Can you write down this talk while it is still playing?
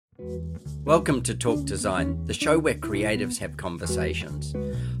Welcome to Talk Design, the show where creatives have conversations.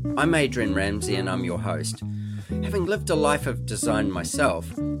 I'm Adrian Ramsey and I'm your host. Having lived a life of design myself,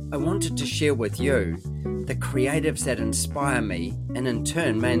 I wanted to share with you the creatives that inspire me and in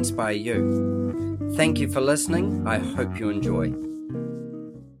turn may inspire you. Thank you for listening. I hope you enjoy.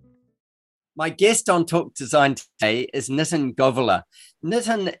 My guest on Talk Design today is Nitin Govila.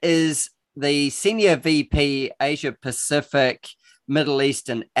 Nitin is the Senior VP Asia Pacific, Middle East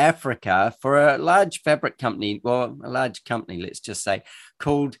and Africa for a large fabric company, well, a large company, let's just say,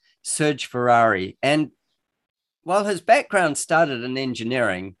 called Serge Ferrari. And while his background started in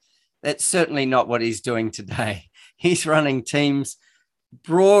engineering, that's certainly not what he's doing today. He's running teams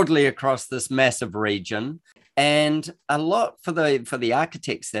broadly across this massive region. And a lot for the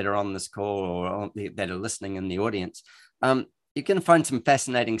architects that are on this call or that are listening in the audience, you're going to find some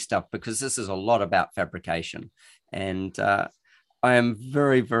fascinating stuff because this is a lot about fabrication. And I am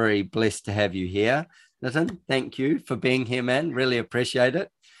very, very blessed to have you here. Nitin, thank you for being here, man. Really appreciate it.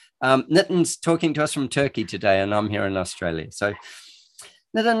 Nitin's talking to us from Turkey today, and I'm here in Australia. So,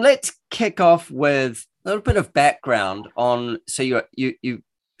 Nitin, let's kick off with a little bit of background on. So you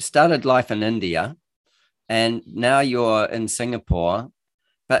started life in India, and now you're in Singapore.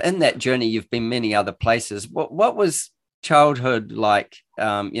 But in that journey, you've been many other places. What was childhood like?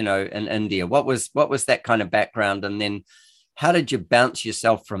 In India. What was that kind of background, and then how did you bounce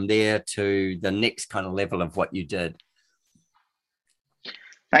yourself from there to the next kind of level of what you did?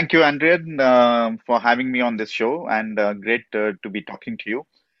 Thank you, Andrea, for having me on this show, and great to be talking to you.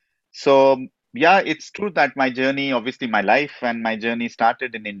 So, yeah, it's true that my journey, obviously, my life and my journey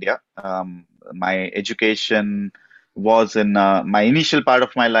started in India. My education was in my initial part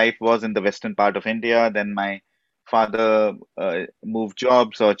of my life was in the western part of India. Then my father moved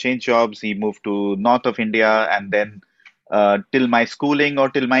jobs or changed jobs. He moved to north of India, and then till my schooling or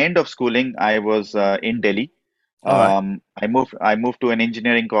till my end of schooling, I was in Delhi. All right. I moved to an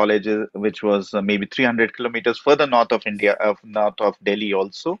engineering college, which was maybe 300 kilometers further north of India, north of Delhi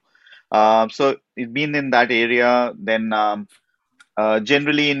also. So it's been in that area. Then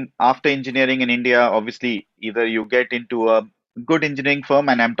generally, in after engineering in India, obviously either you get into a good engineering firm,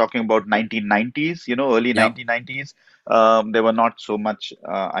 and I'm talking about 1990s, early Yep. 1990s. There were not so much,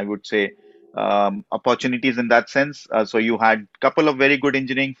 I would say, opportunities in that sense. So you had a couple of very good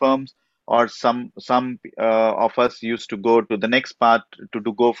engineering firms, or some of us used to go to the next part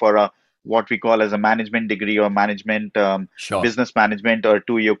to go for a what we call as a management degree or management Sure. business management or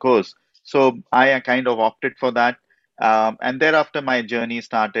 2 year course. So I kind of opted for that. And thereafter, my journey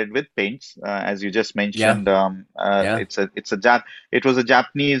started with paints, as you just Yeah. mentioned. Yeah. It was a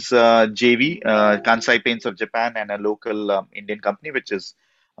Japanese JV, Kansai Paints of Japan, and a local Indian company, which is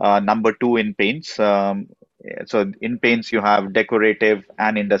number two in paints. So in paints, you have decorative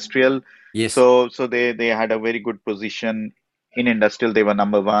and industrial. Yes. So they had a very good position in industrial. They were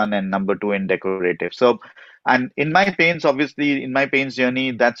number one and number two in decorative. So, and in my paints, obviously, in my paints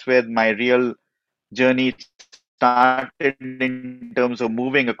journey, that's where my real journey started in terms of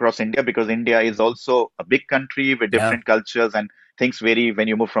moving across India, because India is also a big country with Yeah. different cultures, and things vary when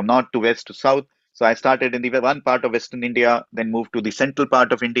you move from north to west to south. So I started in the one part of Western India, then moved to the central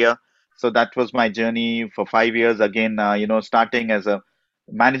part of India. So that was my journey for 5 years. Again, starting as a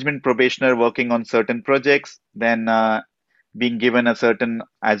management probationer, working on certain projects, then being given a certain,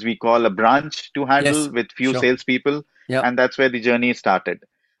 as we call, a branch to handle Yes. with few Sure. salespeople, Yep. and that's where the journey started.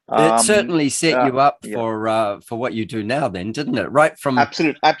 It Um, certainly set you up yeah, for what you do now, then, didn't it? Right from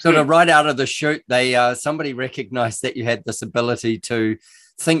absolute, sort of absolute. right out of the chute, they somebody recognized that you had this ability to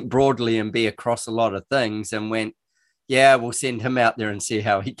think broadly and be across a lot of things, and went, "Yeah, we'll send him out there and see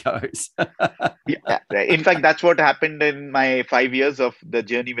how he goes." Yeah, in fact, that's what happened in my 5 years of the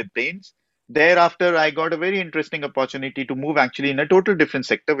journey with planes. Thereafter, I got a very interesting opportunity to move actually in a total different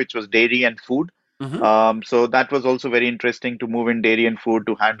sector, which was dairy and food. Hmm. So that was also very interesting to move in dairy and food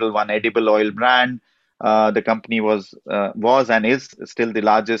to handle one edible oil brand. The company was and is still the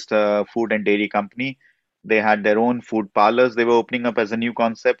largest food and dairy company. They had their own food parlors they were opening up as a new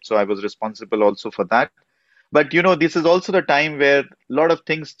concept, so I was responsible also for that. But this is also the time where a lot of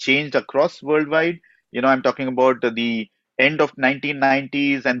things changed across worldwide. I'm talking about the end of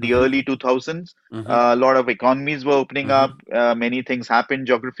 1990s and the Hmm. early 2000s. Hmm. A lot of economies were opening up. Hmm. Many things happened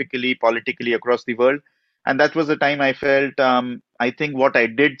geographically, politically across the world. And that was the time I felt, I think what I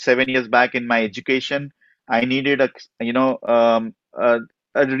did 7 years back in my education, I needed a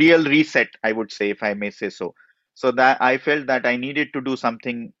real reset, I would say, if I may say so. So that I felt that I needed to do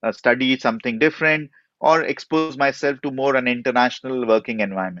something, study something different, or expose myself to more an international working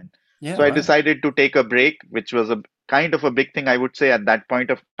environment. Yeah. So I Right. decided to take a break, which was a kind of a big thing, I would say, at that point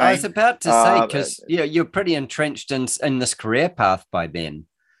of I was time. about to say, Uh, because you're pretty entrenched in this career path by then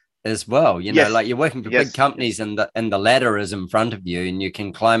as well. yes, Like you're working for big yes, yes, companies, and the ladder is in front of you, and you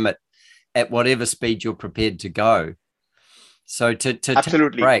can climb it at whatever speed you're prepared to go. So to take a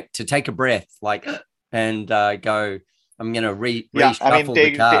absolutely. break, to take a breath, like, and go, I'm going to Yeah, I mean, reshuffle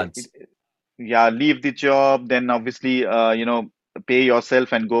the cards. yeah, leave the job, then obviously, pay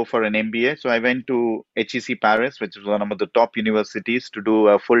yourself and go for an MBA. So I went to HEC Paris, which is one of the top universities, to do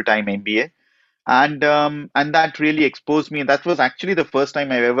a full-time MBA. And that really exposed me. That was actually the first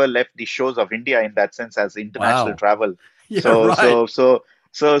time I've ever left the shores of India in that sense as international Wow. travel. Yeah, So right. so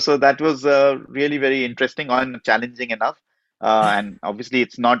so so that was really very interesting and challenging enough. And obviously,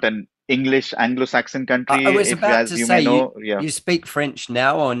 it's not an English Anglo-Saxon I country, was if about as to you may say know. Yeah. you speak French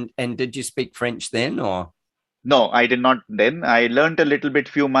now, and did you speak French then, or No, I did not then. I learned a little bit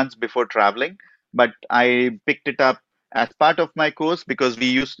few months before traveling, but I picked it up as part of my course because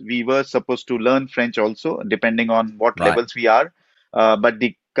we were supposed to learn French also, depending on what right? levels we are. But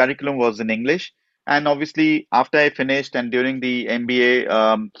the curriculum was in English. And obviously, after I finished and during the MBA,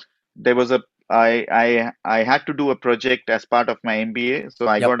 there was a I had to do a project as part of my MBA. So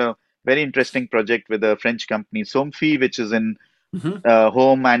I Yep. got a very interesting project with a French company, Somfy, which is in Hmm.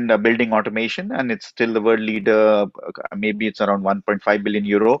 home and building automation, and it's still the world leader. Maybe it's around 1.5 billion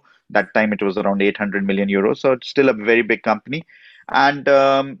euro. That time it was around 800 million euro. So it's still a very big company. And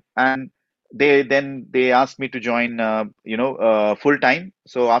they asked me to join, full time.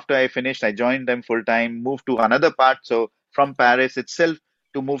 So after I finished, I joined them full time, moved to another part. So from Paris itself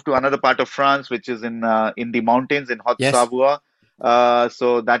to move to another part of France, which is in the mountains in Yes, Haute-Savoie.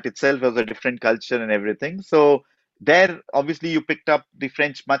 So that itself was a different culture and everything. So there, obviously, you picked up the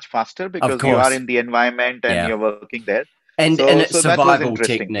French much faster of because you are course. in the environment and Yeah. you're working there. And So, it's so that was survival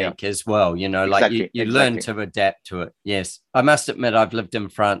interesting. Yeah, technique as well, like you, exactly, you learn exactly. to adapt to it. Yes, I must admit I've lived in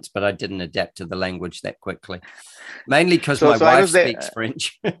France, but I didn't adapt to the language that quickly, mainly because So, my so I wife was speaks there.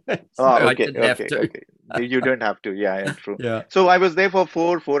 French. So Oh, I okay, didn't have okay, to. okay. You don't have to. Yeah, yeah, true. Yeah. So I was there for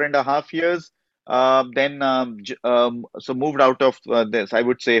 4.5 years. So moved out of this, I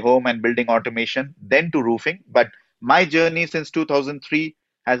would say, home and building automation, then to roofing. But my journey since 2003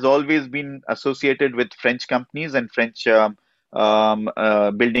 has always been associated with French companies and French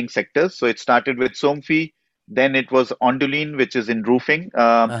building sectors. So it started with Somfy, then it was Ondoline, which is in roofing,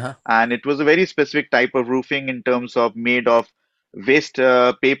 Uh-huh. and it was a very specific type of roofing in terms of made of waste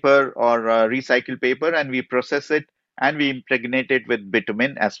paper or recycled paper, and we process it and we impregnate it with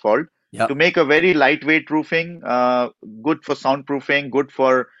bitumen asphalt to Yep. make a very lightweight roofing, good for soundproofing, good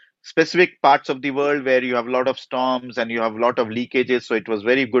for specific parts of the world where you have a lot of storms and you have a lot of leakages. So it was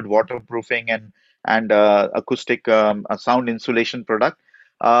very good waterproofing and acoustic sound insulation product.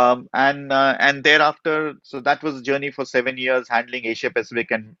 And thereafter, so that was a journey for 7 years handling Asia Pacific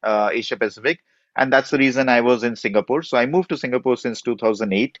and Asia Pacific, and that's the reason I was in Singapore. So I moved to Singapore since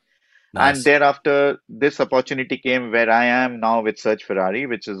 2008, and Nice. thereafter this opportunity came where I am now with Search Ferrari,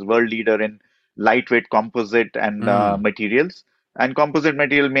 which is world leader in lightweight composite and Mm. materials. And composite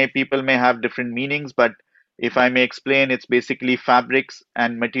material may people may have different meanings, but if I may explain, it's basically fabrics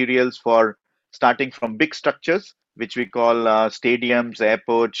and materials for starting from big structures, which we call stadiums,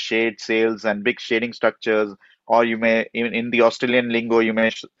 airports, shade sails, and big shading structures. Or you may, in the Australian lingo, you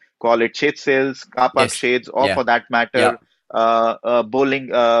may call it shade sails, car park Yes. shades, or Yeah. for that matter, Yep. bowling,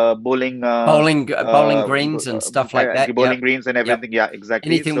 Bowling greens and stuff like that. bowling Yep. greens and Yep. everything. Yeah, exactly.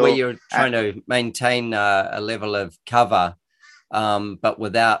 Anything where So, you're uh, trying to maintain a level of cover, but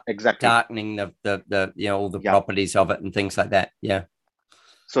without exactly. darkening the all the Yeah. properties of it and things like that. Yeah.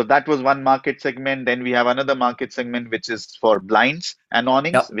 So that was one market segment. Then we have another market segment, which is for blinds and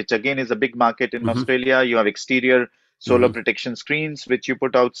awnings, Yep. which again is a big market in Hmm. Australia. You have exterior solar Hmm. protection screens, which you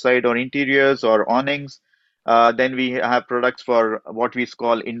put outside, or interiors or awnings. Then we have products for what we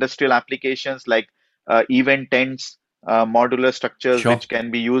call industrial applications like event tents, modular structures, Sure. which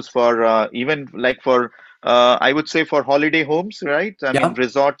can be used for even like for I would say for holiday homes, right? I mean Yep.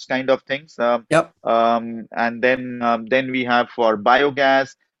 resorts kind of things. Yep. And then we have for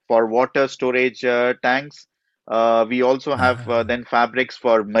biogas, for water storage tanks. We also have Uh, then fabrics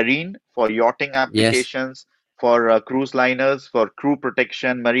for marine, for yachting yes. applications, for cruise liners, for crew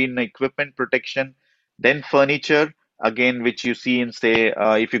protection, marine equipment protection. Then furniture, again, which you see in, say,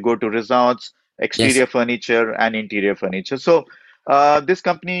 if you go to resorts, Yes. exterior furniture and interior furniture. So this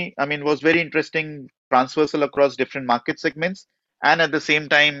company, I mean, was very interesting, transversal across different market segments. And at the same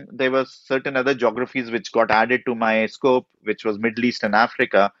time, there were certain other geographies which got added to my scope, which was Middle East and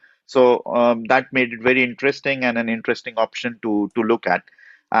Africa. So that made it very interesting and an interesting option to look at.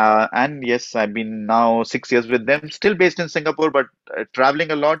 And yes, I've been now 6 years with them, still based in Singapore, but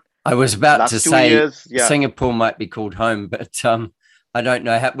traveling a lot. I was about to Last two say years, yeah. Singapore might be called home, but I don't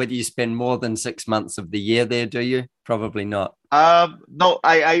know whether you spend more than 6 months of the year there, do you? Probably not. No,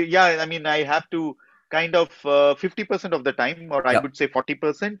 yeah, I mean, I have to kind of 50% of the time, or I Yep. would say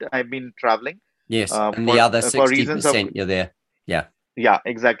 40%, I've been traveling Yes. And the for other reasons of, 60% you're there. Yeah. yeah,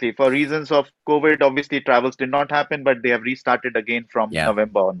 exactly. For reasons of COVID, obviously travels did not happen, but they have restarted again from Yeah.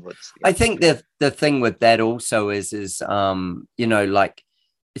 November onwards. Yeah. I think the thing with that also is you know, like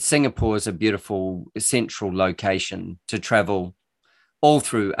Singapore is a beautiful central location to travel all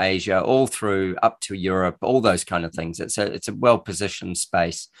through Asia, all through up to Europe, all those kind of things. It's a well positioned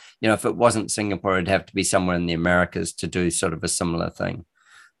space. You know, if it wasn't Singapore, it'd have to be somewhere in the Americas to do sort of a similar thing.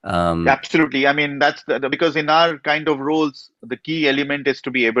 Absolutely. I mean, that's because in our kind of roles, the key element is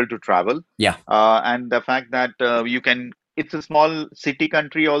to be able to travel. Yeah, And the fact that it's a small city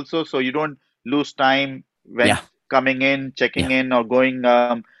country also, so you don't lose time when yeah, coming in, checking yeah, in, or going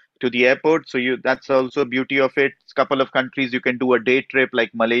to the airport. So that's also beauty of it. It's a couple of countries you can do a day trip like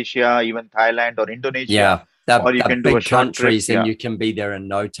Malaysia, even Thailand or Indonesia, yeah. They're, or you they're can do a big short trip. countries, and Yeah, you can be there in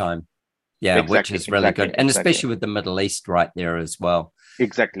no time. Yeah, which exactly, is really exactly, good, and exactly. especially with the Middle East right there as well.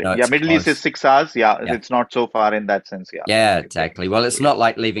 Exactly. You know, Yeah, it's Middle East is close. 6 hours. Yeah, Yeah. it's not so far in that sense. Yeah, Yeah, it's very exactly. Well, close to, it's not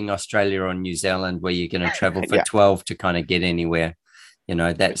like leaving Australia or New Zealand where you're going to travel for yeah. 12 to kind of get anywhere. You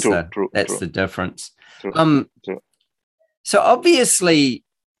know, that's True, the true, that's true, the difference. true, Um, true. so obviously,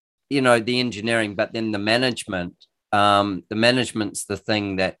 you know, the engineering, but then the management, the management's the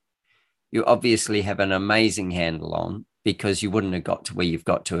thing that you obviously have an amazing handle on because you wouldn't have got to where you've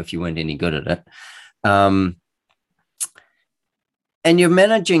got to if you weren't any good at it. Um, and you're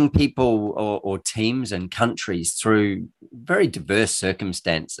managing people or teams and countries through very diverse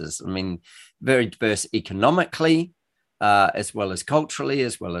circumstances. I mean, very diverse economically, as well as culturally,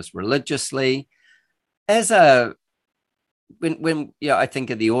 as well as religiously. As a when yeah, I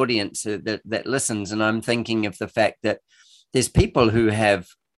think of the audience that listens, and I'm thinking of the fact that there's people who have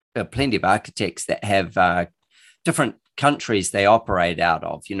plenty of architects that have different countries they operate out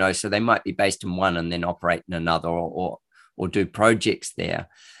of. You know, so they might be based in one and then operate in another, or do projects there.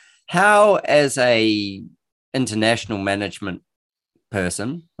 How, as a international management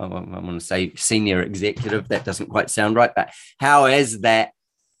person, I want to say senior executive, that doesn't quite sound right, but how, as that,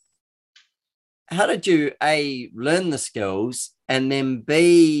 how did you learn the skills and then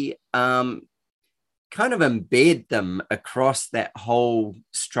kind of embed them across that whole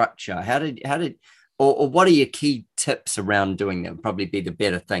structure? How did or what are your key tips around doing that? Would probably be the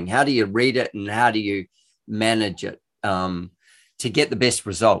better thing. How do you read it and how do you manage it to get the best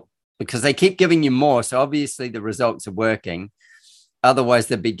result? Because they keep giving you more, so obviously the results are working. Otherwise,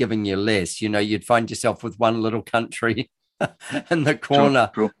 they'd be giving you less. You know, you'd find yourself with one little country in the True, corner.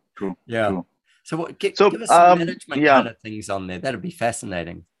 true, true, Yeah. true. So So, give us some management yeah, kind of things on there. That'd be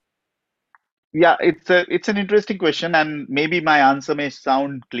fascinating. yeah, it's an interesting question, and maybe my answer may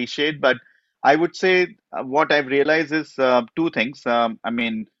sound cliched, but I would say what I've realized is two things. I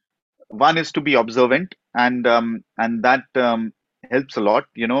mean, one is to be observant, and that helps a lot,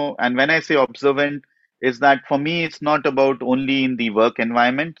 you know. And when I say observant, is that for me, it's not about only in the work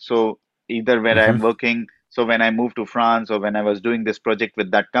environment. So either where I'm Hmm. working, so when I moved to France or when I was doing this project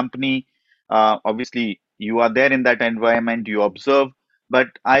with that company, obviously you are there in that environment, you observe. But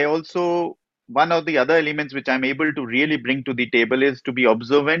I also, one of the other elements which I'm able to really bring to the table is to be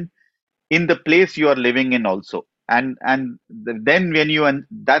observant in the place you are living in also, then when you, and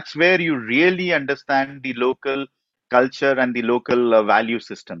that's where you really understand the local culture and the local value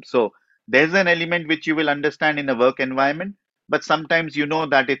system. So there's an element which you will understand in a work environment, but sometimes you know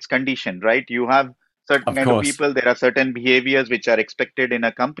that it's conditioned, right? You have certain Of kind of course. people, there are certain behaviors which are expected in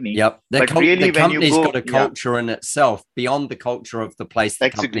a company, Yep. but The really when you company's go, got a yeah, culture in itself beyond the culture of the place the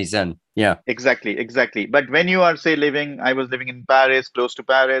exactly. company's in. Yeah. Exactly, exactly. But when you are, say, I was living in Paris, close to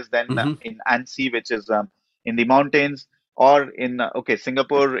Paris, then Hmm. in Annecy, which is in the mountains, or in, okay,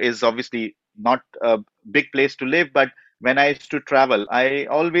 Singapore is obviously not a big place to live, but when I used to travel, I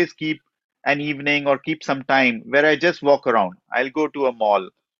always keep an evening or keep some time where I just walk around. I'll go to a mall,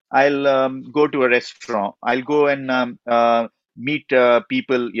 I'll go to a restaurant, I'll go and meet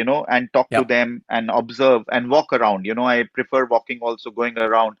people, you know, and talk to Yep. them and observe and walk around. You know, I prefer walking also, going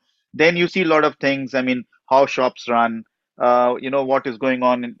around. Then you see a lot of things. I mean, how shops run, you know, what is going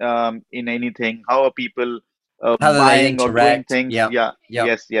on in anything, how are people How do they buying or doing interact? things. Yep. Yeah, Yep.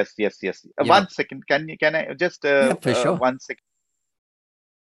 yes, yes, yes, yes. Yep. 1 second, can I just Yeah, for sure. 1 second?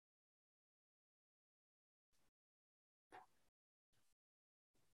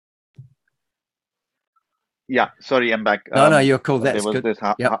 Yeah, sorry, I'm back. No, no, you're cool. There That's was good. this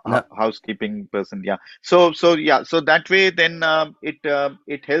Yep. No. housekeeping person. Yeah. So yeah. So that way, then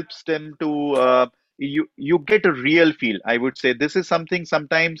it helps them to you get a real feel. I would say this is something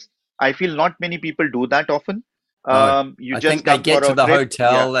sometimes I feel not many people do that often. No. You I just think they come get for to a the trip. Yeah.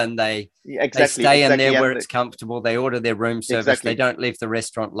 hotel and Yeah, they exactly. stay in there Exactly. where And it's comfortable. They order their room service. They exactly. don't leave the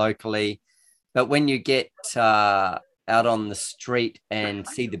restaurant locally. But when you get out on the street and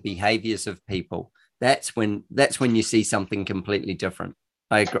see the behaviors of people, that's when you see something completely different.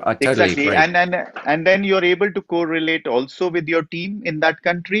 I totally Exactly. agree. And then you're able to correlate also with your team in that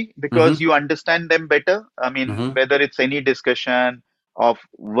country because Mm-hmm. you understand them better. I mean, Mm-hmm. whether it's any discussion of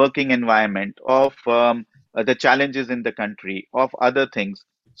working environment, of the challenges in the country, of other things.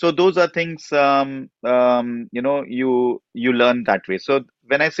 So those are things you learn that way. So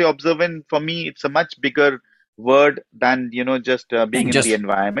when I say observant, for me, it's a much bigger word than just being And in the just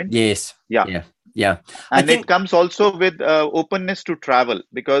environment. yes, Yeah. yeah, yeah. I And it think comes also with openness to travel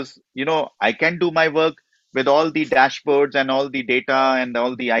because I can do my work with all the dashboards and all the data and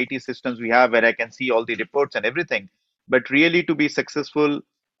all the IT systems we have where I can see all the reports and everything. But really to be successful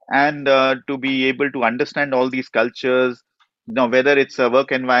and to be able to understand all these cultures, whether it's a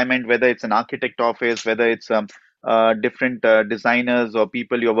work environment, whether it's an architect office, whether it's different designers or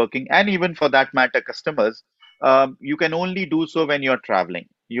people you're working, and even for that matter customers, you can only do so when you're traveling.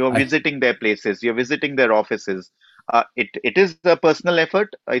 You're I visiting their places, you're visiting their offices. It is a personal effort.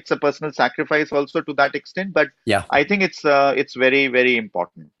 It's a personal sacrifice also to that extent, but yeah. I think it's very, very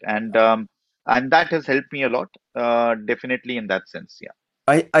important, and that has helped me a lot, definitely in that sense. Yeah.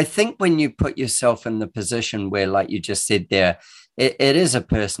 I think when you put yourself in the position where, like you just said there, it is a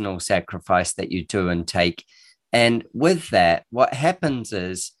personal sacrifice that you do and take. And with that, what happens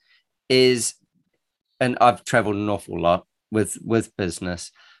is, and I've traveled an awful lot with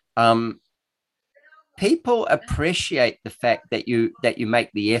business. Um, People appreciate the fact that you make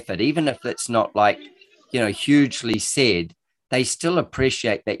the effort, even if it's not like hugely said. They still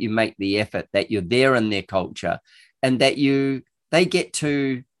appreciate that you make the effort, that you're there in their culture, and that they get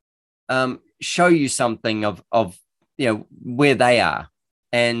to show you something of where they are.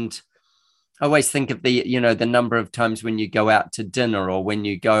 And I always think of the number of times when you go out to dinner or when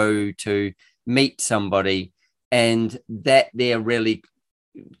you go to meet somebody, and that they're really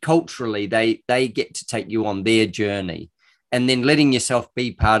culturally they get to take you on their journey, and then letting yourself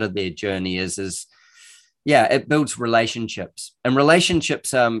be part of their journey is yeah, it builds relationships, and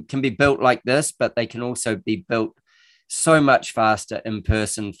relationships can be built like this, but they can also be built so much faster in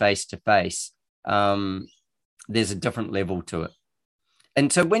person, face to face. There's a different level to it.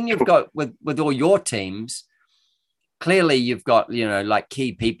 And so when you've True. got with all your teams, clearly you've got like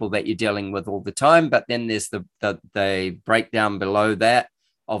key people that you're dealing with all the time, but then there's the breakdown below that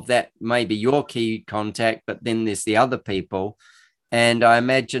of that maybe your key contact, but then there's the other people. And I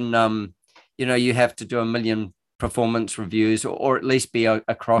imagine you have to do a million performance reviews, or at least be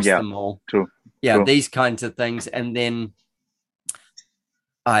across Yeah. them all. True. Yeah, True. these kinds of things. And then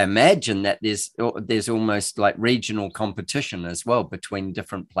I imagine that there's almost like regional competition as well between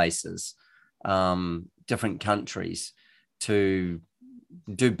different places, different countries, to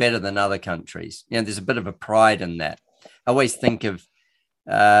do better than other countries. There's a bit of a pride in that. I always think of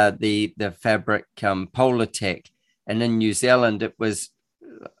the fabric Polartec, and in New Zealand it was,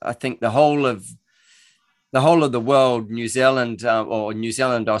 I think the whole of the world, New Zealand or New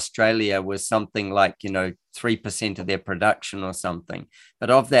Zealand, Australia was something like 3% of their production or something. But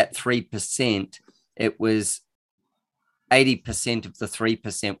of that 3%, it was 80% of the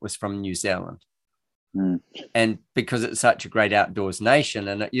 3% was from New Zealand. Mm. And because it's such a great outdoors nation,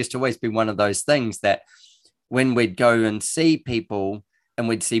 and it used to always be one of those things that when we'd go and see people and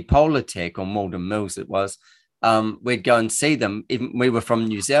we'd see Polartec or Malden Mills, it was, we'd go and see them, even we were from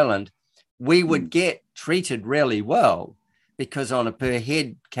New Zealand, we would get treated really well because on a per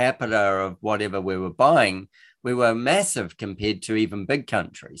head capita of whatever we were buying, we were massive compared to even big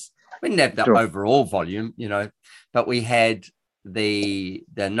countries. We didn't have the True. overall volume, but we had the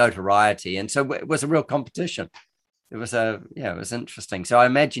notoriety. And so it was a real competition. It was interesting. So I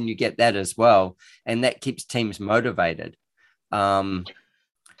imagine you get that as well. And that keeps teams motivated and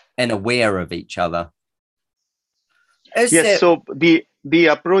aware of each other. Yes. So the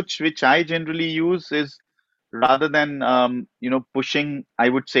approach which I generally use is rather than pushing, I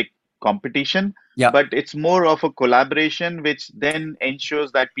would say competition, Yeah. but it's more of a collaboration which then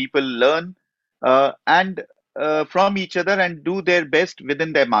ensures that people learn and from each other and do their best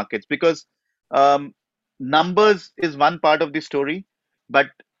within their markets because um, numbers is one part of the story, but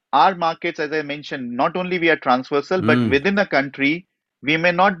our markets, as I mentioned, not only we are transversal, but Mm, within a country we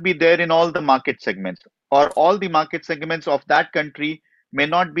may not be there in all the market segments, or all the market segments of that country may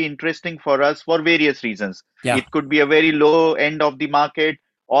not be interesting for us for various reasons. Yeah. It could be a very low end of the market,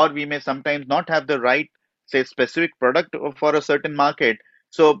 or we may sometimes not have the right, say, specific product for a certain market.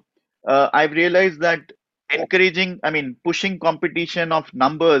 So I've realized that pushing competition of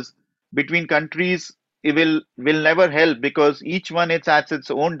numbers between countries, it will never help, because each one is at its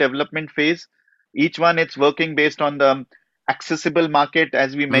own development phase. Each one it's working based on the accessible market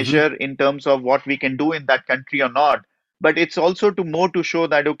as we Mm-hmm. measure in terms of what we can do in that country or not. But it's also to more to show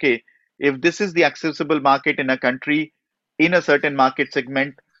that, okay, if this is the accessible market in a country, in a certain market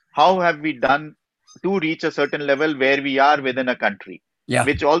segment, how have we done to reach a certain level where we are within a country, Yeah.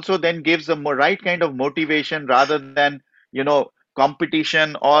 which also then gives a more right kind of motivation, rather than,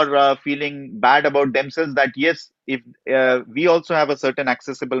 competition, or feeling bad about themselves, that yes, if we also have a certain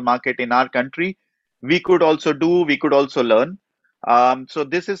accessible market in our country, we could also learn. So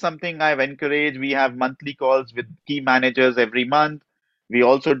this is something I've encouraged. We have monthly calls with key managers every month. We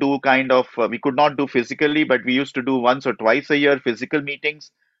also do we could not do physically, but we used to do once or twice a year physical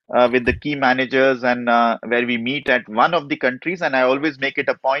meetings with the key managers, and where we meet at one of the countries. And I always make it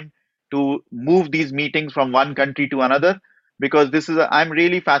a point to move these meetings from one country to another, because I'm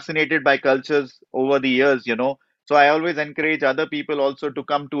really fascinated by cultures over the years. So I always encourage other people also to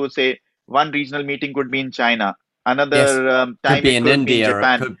come to, say, one regional meeting could be in China. Yes. Another Could time be it in could be in India or it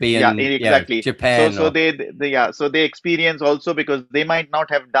Japan. could be Yeah, in, exactly. So Japan so or they experience also, because they might not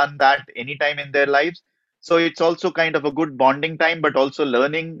have done that any time in their lives. So it's also kind of a good bonding time, but also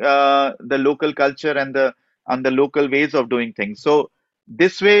learning the local culture and the local ways of doing things. So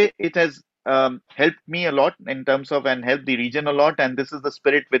this way it has helped me a lot in terms of, and helped the region a lot. And this is the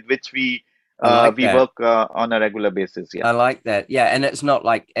spirit with which I like we that. work on a regular basis. Yeah, I like that. Yeah. And it's not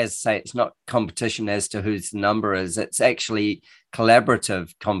like, as say, it's not competition as to whose the number is. It's actually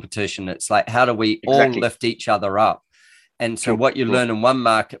collaborative competition. It's like, how do we all exactly. lift each other up? And so True, what you true. learn in one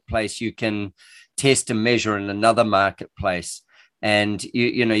marketplace, you can test and measure in another marketplace. And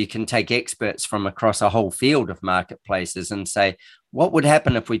you can take experts from across a whole field of marketplaces and say, what would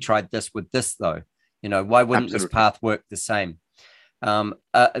happen if we tried this with this though? Why wouldn't this Absolutely. path work the same?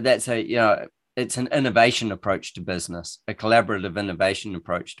 That's it's an innovation approach to business, a collaborative innovation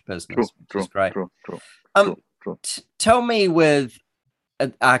approach to True, business, which is true, great. true, true, Um, true, true. Tell me with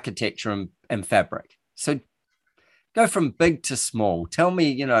architecture and fabric. So go from big to small. Tell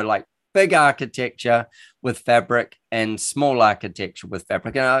me, like big architecture with fabric and small architecture with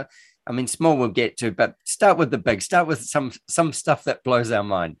fabric. And I mean, small we'll get to, but start with the big. Start with some stuff that blows our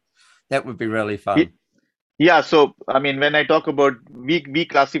mind. That would be really fun. Ye- Yeah, so I mean, when I talk about, we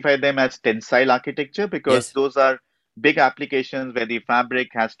classify them as tensile architecture, because Yes. those are big applications where the fabric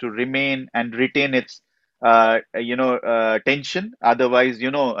has to remain and retain its tension. Otherwise,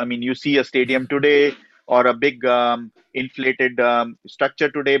 I mean, you see a stadium today, or a big inflated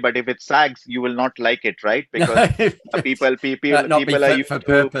structure today, but if it sags, you will not like it, right? Because Not be people are fit for used to.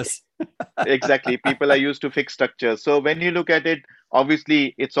 purpose. Exactly. People are used to fixed structures. So when you look at it,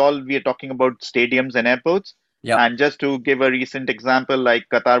 obviously we are talking about stadiums and airports. Yep. And just to give a recent example, like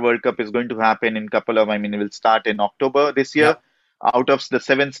Qatar World Cup is going to happen in it will start in October this year. Yep. Out of the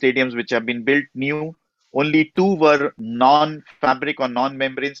seven stadiums which have been built new, only two were non-fabric or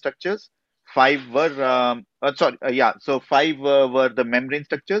non-membrane structures. Five were, so five were the membrane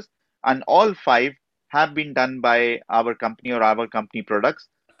structures, and all five have been done by our company or our company products,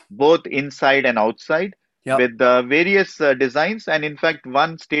 both inside and outside, Yep. with various designs. And in fact,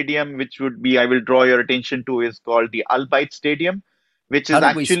 one stadium which would be I will draw your attention to is called the Al Bayt Stadium, which How is do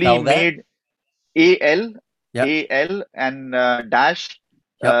we actually spell that? made AL Yep. AL and dash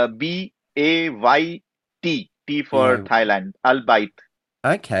Yep. BAYT for Yeah. Thailand, Al Bayt.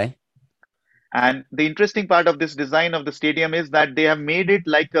 Okay. And the interesting part of this design of the stadium is that they have made it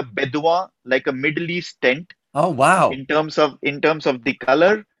like a Bedouin, like a Middle East tent, Oh wow. in terms of the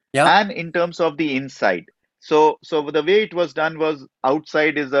color Yep. and in terms of the inside. So the way it was done was,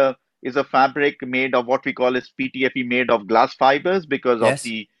 outside is a fabric made of what we call as PTFE, made of glass fibers because of Yes.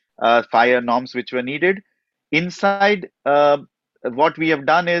 the fire norms which were needed. Inside, what we have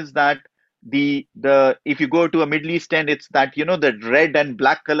done is that the if you go to a Middle East tent, it's that the red and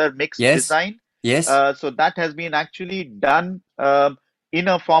black color mixed Yes. design. Yes. So that has been actually done in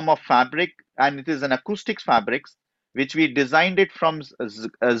a form of fabric, and it is an acoustics fabrics which we designed it from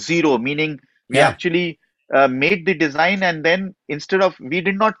zero, meaning we Yeah. actually made the design, and then instead of, we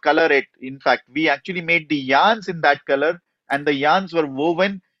did not color it. In fact, we actually made the yarns in that color, and the yarns were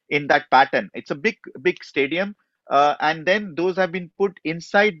woven in that pattern. It's a big stadium, and then those have been put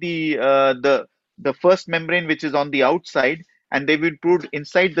inside the first membrane, which is on the outside, and they've improved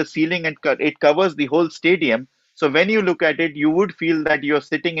inside the ceiling, and it covers the whole stadium. So when you look at it, you would feel that you're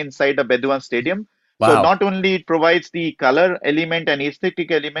sitting inside a Bedouin stadium. So Wow. not only it provides the color element and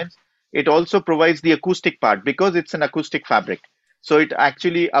aesthetic elements, it also provides the acoustic part because it's an acoustic fabric. So it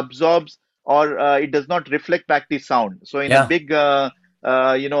actually absorbs, or it does not reflect back the sound. So in a Yeah.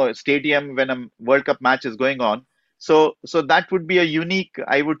 big stadium when a World Cup match is going on, so that would be a unique,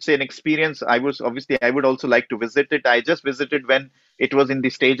 I would say, an experience. I would also like to visit it. I just visited when it was in the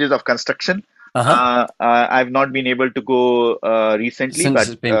stages of construction. Uh-huh. I've not been able to go recently, Since but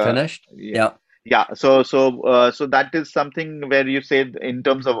it's been finished. yeah, Yeah. yeah. So that is something where you said in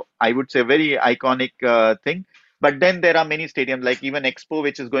terms of, I would say, very iconic thing. But then there are many stadiums like even Expo,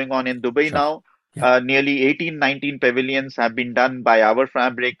 which is going on in Dubai Sure. now. Yeah. Nearly 18, 19 pavilions have been done by our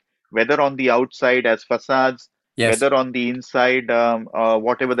fabric, whether on the outside as facades, Yes. whether on the inside,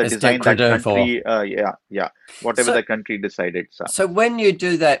 whatever the It's design that decorative or country, whatever so the country decided. So, so when you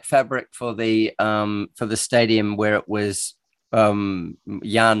do that fabric for the stadium where it was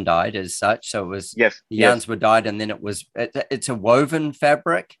yarn dyed as such, so it was yes, the yes, yarns were dyed and then it's a woven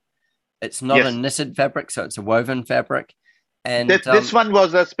fabric. It's not a yes. knitted fabric, so it's a woven fabric. This And this one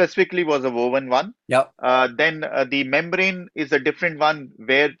was specifically was a woven one. yep, Then the membrane is a different one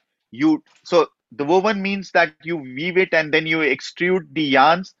where so the woven means that you weave it and then you extrude the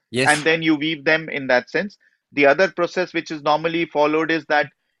yarns and yes, then you weave them in that sense. The other process which is normally followed is that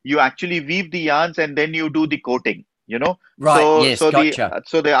you actually weave the yarns and then you do the coating, you know. right, So yes, so the gotcha.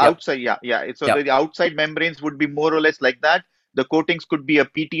 so the Yep, outside, so yep, the outside membranes would be more or less like that. The coatings could be a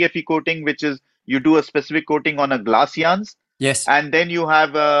PTFE coating, which is you do a specific coating on a glass yarns, yes, and then you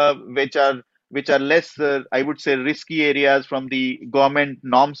have which are less, I would say, risky areas from the government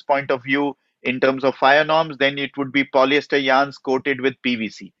norms point of view in terms of fire norms. Then it would be polyester yarns coated with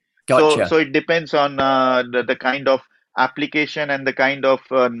PVC. So gotcha. it depends on the kind of application and the kind of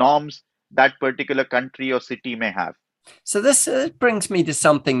norms that particular country or city may have. So this brings me to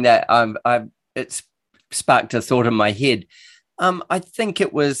something that it's sparked a thought in my head. I think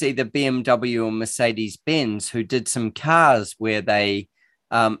it was either BMW or Mercedes Benz who did some cars where they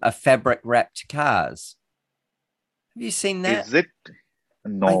are fabric wrapped cars. Have you seen that? Is it?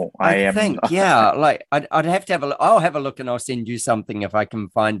 No, I I am think, yeah. Like I'd have to have a look. I'll have a look and I'll send you something if I can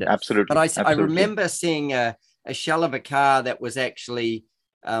find it. But absolutely, I absolutely. remember seeing a shell of a car that was actually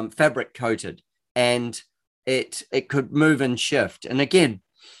fabric coated and it could move and shift. And again,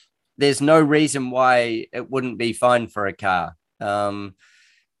 there's no reason why it wouldn't be fine for a car.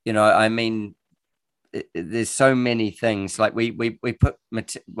 I mean, there's so many things like we put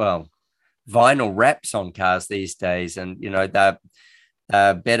vinyl wraps on cars these days, and they're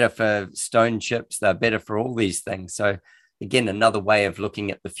better for stone chips. They're better for all these things. So again, another way of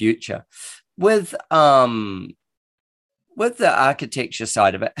looking at the future with the architecture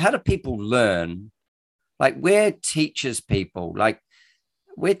side of it. How do people learn? Like where teaches people? Like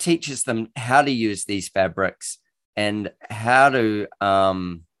where teaches them how to use these fabrics and how to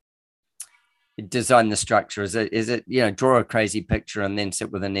design the structure? Is it draw a crazy picture and then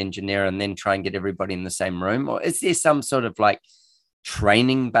sit with an engineer and then try and get everybody in the same room, or is there some sort of like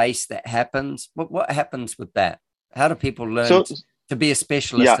training base that happens? What happens with that? How do people learn So to be a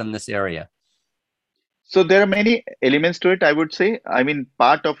specialist yeah, in this area? so there are many elements to it, I would say. I mean,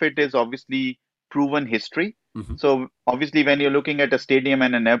 part of it is obviously proven history. Mm-hmm. So obviously, when you're looking at a stadium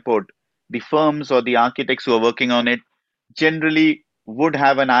and an airport, the firms or the architects who are working on it generally would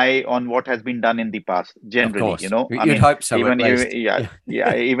have an eye on what has been done in the past. Of Generally, course, I you'd mean, hope so at even if, least. yeah,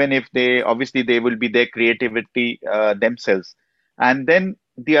 Yeah. yeah, even if they obviously they will be their creativity themselves. And then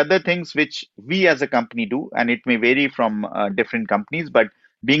the other things which we as a company do, and it may vary from different companies, but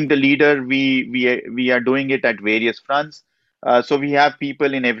being the leader, we are doing it at various fronts. So we have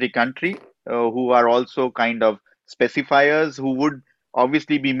people in every country who are also kind of specifiers who would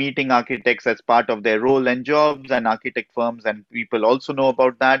obviously be meeting architects as part of their role and jobs, and architect firms and people also know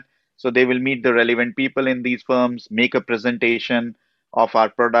about that. So they will meet the relevant people in these firms, make a presentation of our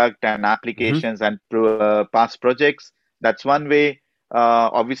product and Mm-hmm. applications and past projects. That's one way.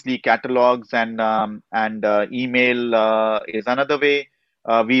 Obviously, catalogs and email is another way.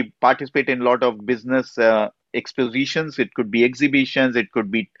 We participate in a lot of business expositions. It could be exhibitions, it could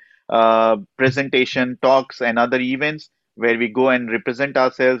be presentation, talks, and other events where we go and represent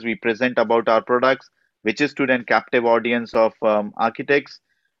ourselves. We present about our products, which is to then captive audience of architects.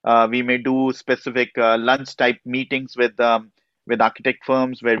 We may do specific lunch type meetings with architect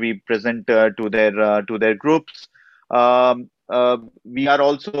firms where we present to their groups. We are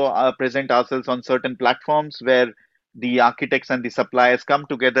also present ourselves on certain platforms where the architects and the suppliers come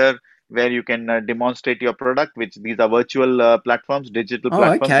together. where you can demonstrate your product, which these are virtual platforms, digital Oh,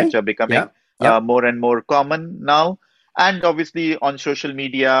 platforms, which okay. are becoming Yep. Yep. more and more common now. And obviously on social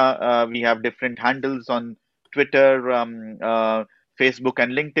media, we have different handles on Twitter, Facebook,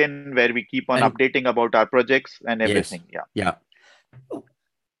 and LinkedIn, where we keep on And updating about our projects and yes. everything. Yeah. Yeah.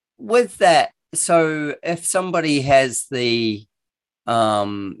 With that, so if somebody has the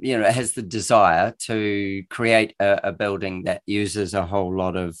has the desire to create a building that uses a whole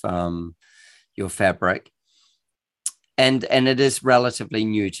lot of your fabric, and it is relatively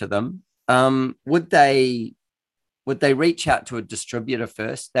new to them, would they reach out to a distributor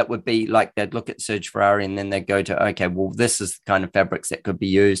first? That would be like they'd look at Serge Ferrari and then they'd go to, okay, well, this is the kind of fabrics that could be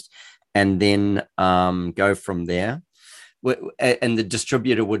used, and then go from there. And the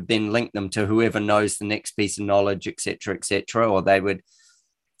distributor would then link them to whoever knows the next piece of knowledge, et cetera, or they would.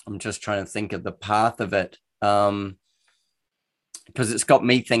 I'm just trying to think of the path of it, because it's got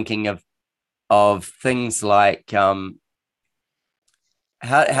me thinking of things like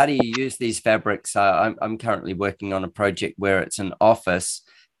how do you use these fabrics? I'm currently working on a project where it's an office,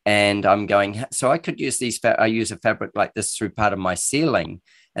 and I'm going, so I could use I use a fabric like this through part of my ceiling,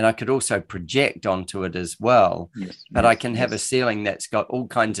 and I could also project onto it as well. Yes. But I Yes. can have a Yes. ceiling that's got all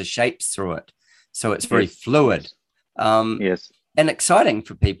kinds of shapes through it, so it's very Yes. fluid, Yes. um, Yes. and exciting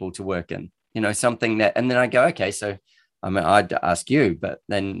for people to work in. Something that, and then I go, okay, so I mean, I'd ask you, but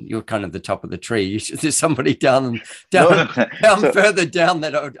then you're kind of the top of the tree. There's somebody down, No, down, no. down So further down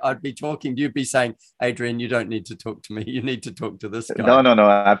that I'd be talking to. You'd be saying, Adrian, you don't need to talk to me. You need to talk to this no, guy. no, no,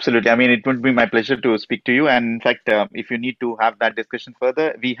 absolutely. I mean, it would be my pleasure to speak to you. And in fact, if you need to have that discussion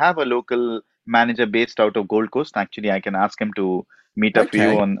further, we have a local manager based out of Gold Coast. Actually, I can ask him to meet up for you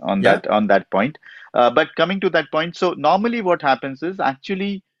Okay. on Yeah. that point. But coming to that point, so normally what happens is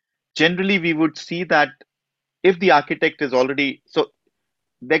actually generally we would see that if the architect is already so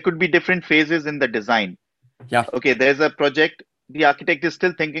there could be different phases in the design. Yeah. Okay, there's a project, the architect is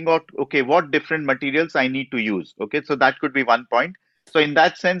still thinking about, okay, what different materials I need to use. Okay, so that could be one point. So in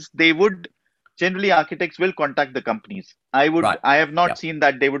that sense, they would generally architects will contact the companies. Right. I have not Yeah. seen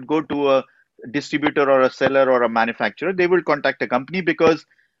that they would go to a distributor or a seller or a manufacturer. They will contact a company because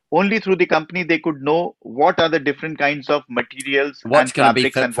only through the company they could know what are the different kinds of materials What's and going to be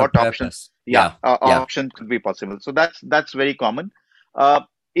fabrics fit and for what options, purpose? yeah, Yeah. Yeah. options could be possible. So that's very common. Uh,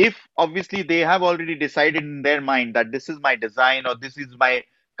 if obviously they have already decided in their mind that this is my design or this is my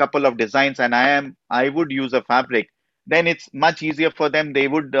couple of designs and I would use a fabric, then it's much easier for them. They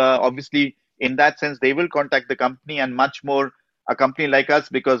would obviously in that sense they will contact the company, and much more a company like us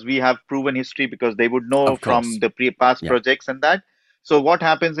because we have proven history, because they would know Of from course. the past Yeah. projects and that. So what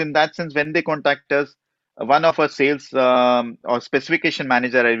happens in that sense when they contact us, one of our sales or specification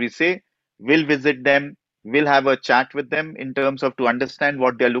manager, I will say, will visit them, we'll have a chat with them in terms of to understand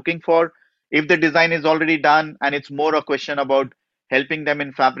what they're looking for. If the design is already done and it's more a question about helping them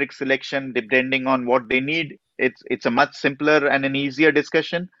in fabric selection depending on what they need, it's a much simpler and an easier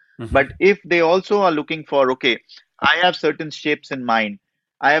discussion. Mm-hmm. But if they also are looking for, okay, I have certain shapes in mind,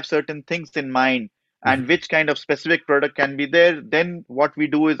 I have certain things in mind, and Mm-hmm. which kind of specific product can be there, then what we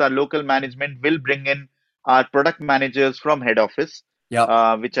do is our local management will bring in our product managers from head office,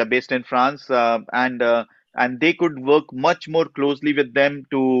 Yep. which are based in France, and they could work much more closely with them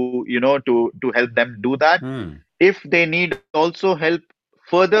to to help them do that. Mm. If they need also help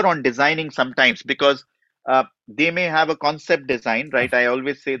further on designing sometimes, because they may have a concept design, right? I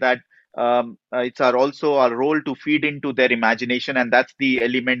always say that it's our also our role to feed into their imagination, and that's the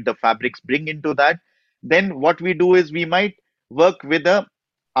element the fabrics bring into that. Then what we do is we might work with a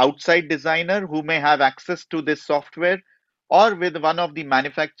outside designer who may have access to this software, or with one of the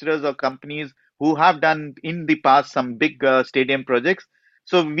manufacturers or companies who have done in the past some big stadium projects.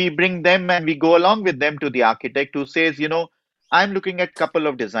 So we bring them and we go along with them to the architect who says, I'm looking at couple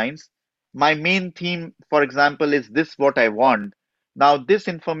of designs. My main theme, for example, is this what I want. Now, this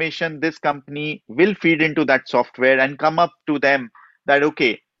information, this company will feed into that software and come up to them that,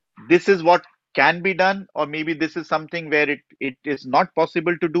 okay, this is what can be done, or maybe this is something where it is not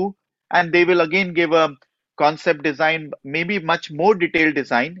possible to do. And they will again give a concept design, maybe much more detailed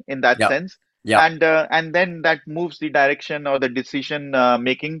design in that Yep. sense, Yep. and then that moves the direction or the decision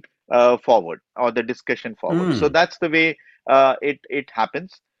making forward, or the discussion forward. So Mm. that's the way it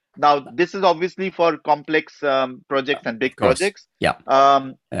happens. Now, this is obviously for complex projects and Of big course. projects. Yep.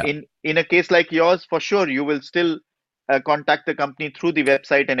 Yeah. In a case like yours, for sure, you will still contact the company through the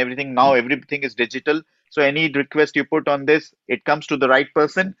website and everything. Now everything is digital, so any request you put on this, it comes to the right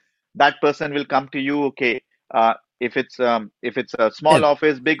person. That person will come to you. Okay, if it's a Yeah. small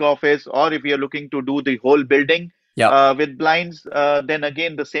office, big office, or if you're looking to do the whole building, Yeah. With blinds, then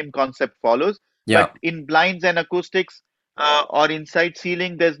again the same concept follows. Yeah. But in blinds and acoustics or inside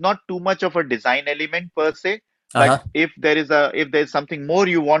ceiling, there's not too much of a design element per se. But Uh-huh. if there's something more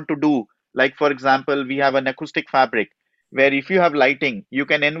you want to do, like for example, we have an acoustic fabric where if you have lighting, you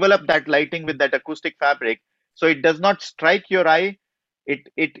can envelop that lighting with that acoustic fabric, so it does not strike your eye. It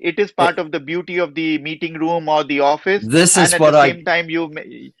is part It, of the beauty of the meeting room or the office, this and is at the what I same time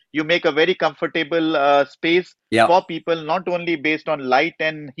you make a very comfortable space yeah. for people, not only based on light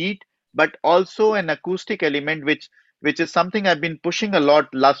and heat, but also an acoustic element, which is something I've been pushing a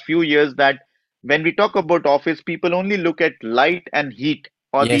lot last few years. That when we talk about office, people only look at light and heat,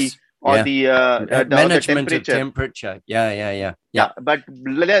 or the Yes. Yeah. or the Management of temperature. temperature. Yeah, yeah, yeah. Yeah. Yeah, but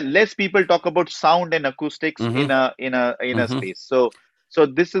less people talk about sound and acoustics Mm-hmm. in a Mm-hmm. space. So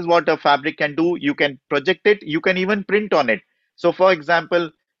this is what a fabric can do. You can project it, you can even print on it. So for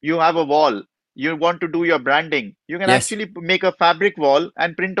example, you have a wall, you want to do your branding, you can Yes. actually make a fabric wall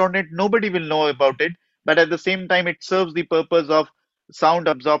and print on it. Nobody will know about it, but at the same time it serves the purpose of sound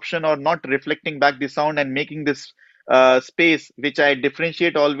absorption, or not reflecting back the sound, and making this space, which I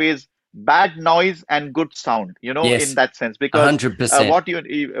differentiate always, bad noise and good sound, in Yes. that sense. Because 100%. what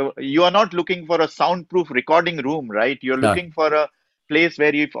you are not looking for a soundproof recording room, right? You're No. looking for a place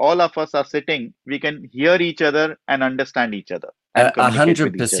where if all of us are sitting, we can hear each other and understand each other and A communicate with hundred each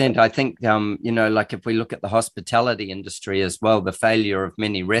other. percent. I think, like if we look at the hospitality industry as well, the failure of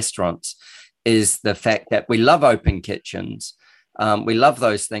many restaurants is the fact that we love open kitchens. We love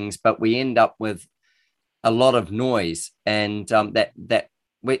those things, but we end up with a lot of noise, and that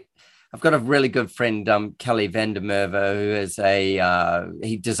we. I've got a really good friend, Kelly Vandermerve, who is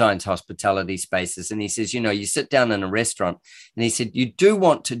he designs hospitality spaces, and he says, you sit down in a restaurant, and he said you do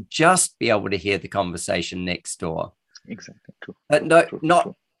want to just be able to hear the conversation next door, Exactly. True, but true, no, true, not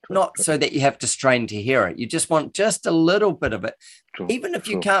true, true, not true, so that you have to strain to hear it. You just want just a little bit of it. true, Even if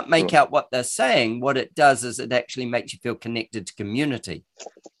you true, can't make true. out what they're saying, what it does is it actually makes you feel connected to community.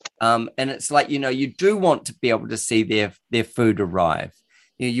 And it's like, you do want to be able to see their food arrive.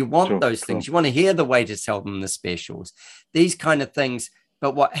 You want True, those things. true. You want to hear the waiters tell them the specials, these kind of things.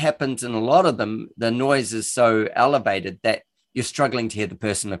 But what happens in a lot of them, the noise is so elevated that you're struggling to hear the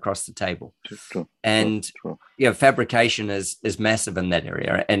person across the table. True, true, true, And true. fabrication is massive in that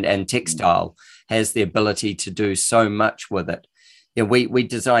area, and Mm. textile has the ability to do so much with it. We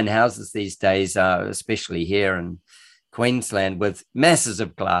design houses these days, especially here in Queensland, with masses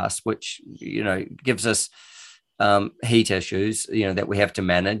of glass, which gives us heat issues, that we have to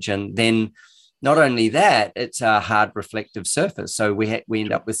manage, and then not only that, it's a hard reflective surface, so we end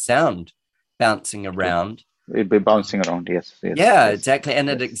True, up with sound bouncing true. around. It'll be bouncing around. Yes, yes, Yeah, yes, exactly. And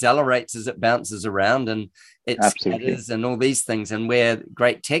it yes. accelerates as it bounces around, and it Absolutely. scatters and all these things. And where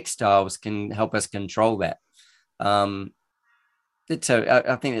great textiles can help us control that. Um,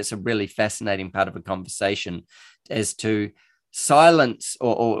 I think it's a really fascinating part of a conversation as to silence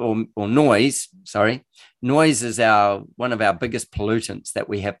or noise. Sorry, noise is one of our biggest pollutants that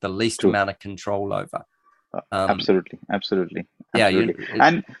we have the least True. amount of control over. Absolutely, absolutely, Yeah, absolutely.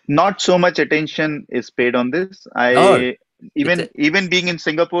 And not so much attention is paid on this. no, I even it, even being in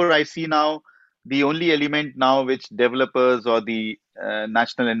Singapore, I see now the only element now which developers or the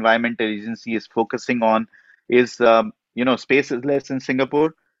National Environmental Agency is focusing on is space is less in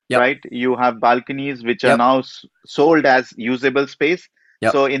Singapore, yep, right? You have balconies which are yep, now sold as usable space.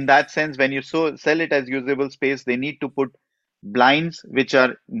 yep. So in that sense, when you sell it as usable space, they need to put blinds which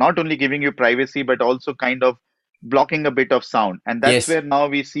are not only giving you privacy but also kind of blocking a bit of sound. And that's Yes, where now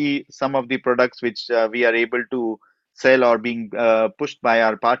we see some of the products which we are able to sell or being pushed by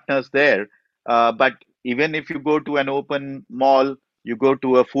our partners there. But even if you go to an open mall, you go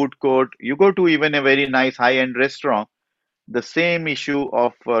to a food court, you go to even a very nice high-end restaurant, the same issue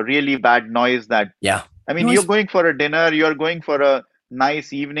of really bad noise. That yeah. I mean, you're Noise. going for a dinner, you're going for a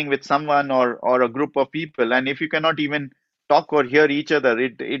nice evening with someone or a group of people, and if you cannot even talk or hear each other,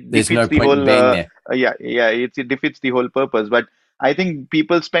 it There's defeats no the point in whole. being there. Yeah, it defeats the whole purpose. But I think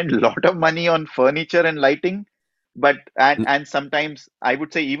people spend a lot of money on furniture and lighting, but and sometimes I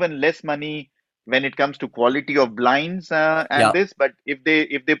would say even less money when it comes to quality of blinds and Yeah. this. But if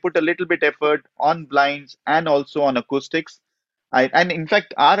they put a little bit effort on blinds and also on acoustics, and in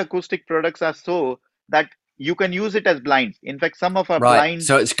fact, our acoustic products are so that you can use it as blinds. In fact, some of our Right. blind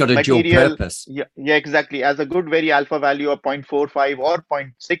So it's got a dual material, purpose. yeah, yeah, exactly, as a good very alpha value of 0.45 or zero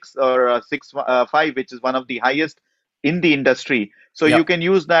point 0.6 or 6.5, which is one of the highest in the industry. So you Yep. can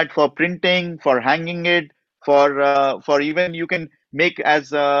use that for printing, for hanging it, for even you can make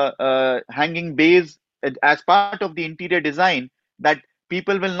as hanging bays as part of the interior design. That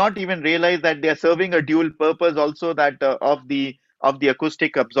people will not even realize that they are serving a dual purpose also, that of the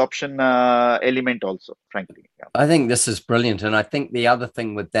acoustic absorption element also, frankly. Yeah. I think this is brilliant. And I think the other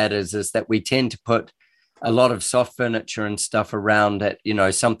thing with that is that we tend to put a lot of soft furniture and stuff around it,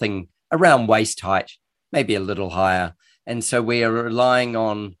 something around waist height, maybe a little higher. And so we are relying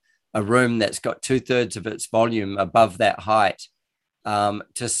on a room that's got 2/3 of its volume above that height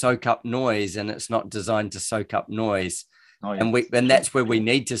to soak up noise, and it's not designed to soak up noise. Oh, And yes. we and True, that's where we true.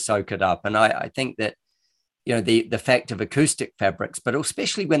 need to soak it up. And I think that the fact of acoustic fabrics, but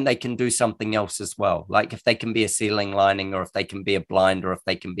especially when they can do something else as well, like if they can be a ceiling lining, or if they can be a blind, or if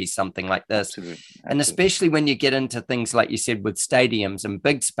they can be something like this. Absolutely, And absolutely. especially when you get into things like you said with stadiums and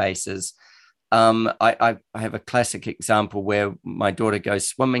big spaces. I have a classic example where my daughter goes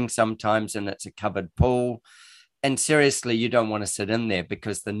swimming sometimes, and it's a covered pool, and seriously, you don't want to sit in there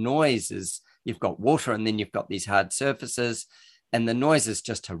because the noise is, you've got water and then you've got these hard surfaces, and the noise is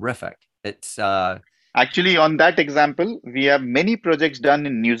just horrific. It's Actually, on that example, we have many projects done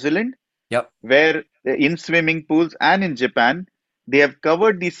in New Zealand Yep. where in swimming pools, and in Japan, they have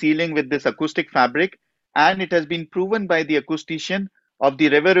covered the ceiling with this acoustic fabric, and it has been proven by the acoustician of the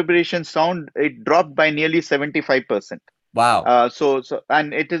reverberation sound, it dropped by nearly 75%. Wow.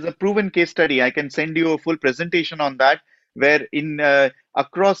 And it is a proven case study. I can send you a full presentation on that, where in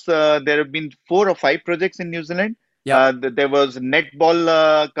across there have been 4 or 5 projects in New Zealand. Yep. There was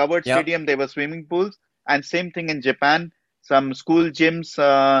netball covered Yep. stadium, there were swimming pools, and same thing in Japan. Some school gyms,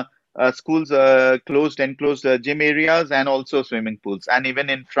 schools closed enclosed gym areas, and also swimming pools. And even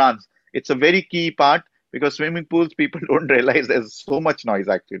in France, it's a very key part, because swimming pools, people don't realize there's so much noise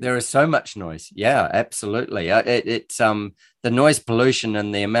actually. There is so much noise. Yeah, absolutely. It's the noise pollution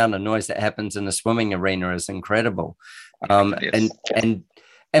and the amount of noise that happens in a swimming arena is incredible, Yes,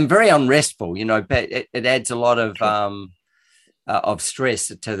 and very unrestful. But it adds a lot true, of stress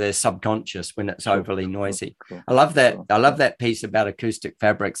to the subconscious when it's true, overly true, noisy. true, I love that. true, I love true. that piece about acoustic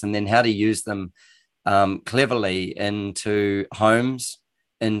fabrics, and then how to use them cleverly into homes,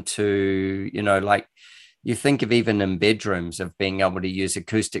 into like you think of even in bedrooms of being able to use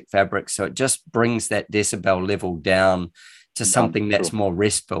acoustic fabric, so it just brings that decibel level down to Down, something that's true, more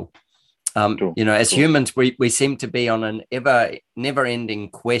restful. true, As true. humans, we seem to be on an ever never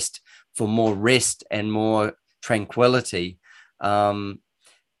ending quest for more rest and more tranquility. Um,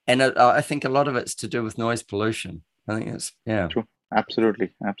 and I think a lot of it's to do with noise pollution. I think it's, yeah. True.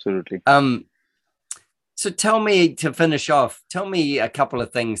 Absolutely. Absolutely. Um, so tell me, to finish off, tell me a couple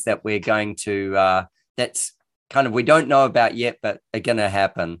of things that we're going to, that's kind of, we don't know about yet, but are going to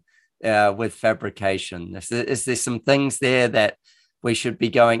happen with fabrication. Is there some things there that we should be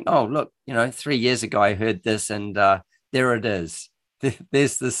going, oh, look, 3 years ago I heard this, and there it is.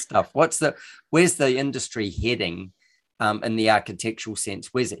 There's this stuff. Where's the industry heading in the architectural sense?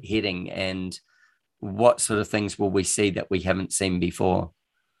 Where's it heading? And what sort of things will we see that we haven't seen before?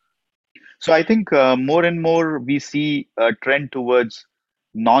 So I think more and more we see a trend towards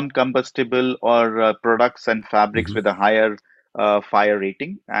non-combustible or products and fabrics Mhm. with a higher fire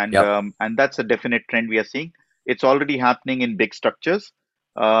rating, Yep. and that's a definite trend we are seeing. It's already happening in big structures,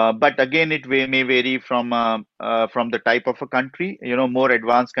 but again, may vary from the type of a country. More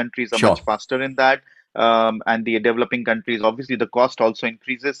advanced countries are much Sure. faster in that, and the developing countries, obviously, the cost also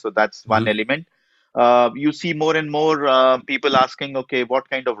increases. So that's one Mhm. element. You see more and more people asking, okay, what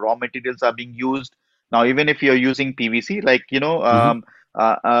kind of raw materials are being used now? Even if you're using PVC, like Mhm.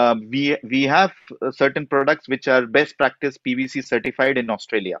 we have certain products which are best practice PVC certified in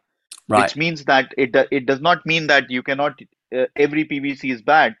Australia, Right. which means that it does not mean that you cannot every PVC is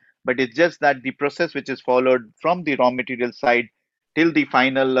bad, but it's just that the process which is followed from the raw material side till the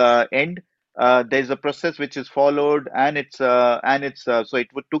final end, there's a process which is followed, and it's so it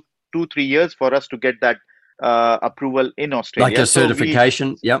would took 2 3 years for us to get that approval in Like a Australia.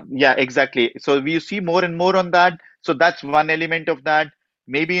 certification. Yep. Yeah, exactly. So we see more and more on that. So that's one element of that.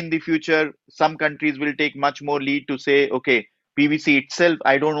 Maybe in the future, some countries will take much more lead to say, okay, PVC itself,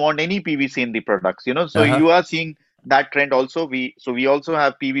 I don't want any PVC in the products. So Uh-huh. you are seeing that trend also. We also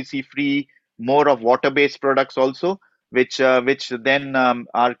have PVC free, more of water-based products also, which then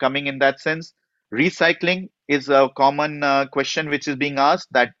are coming in that sense. Recycling is a common question which is being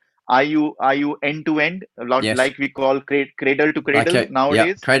asked, that are you end to end, a lot Yes. like we call cradle to cradle Okay. Yep.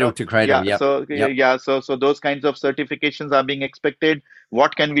 nowadays. Cradle to cradle. Yeah, Yep. Yep. so those kinds of certifications are being expected.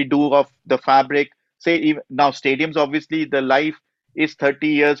 What can we do of the fabric? Say even now, stadiums, obviously the life is 30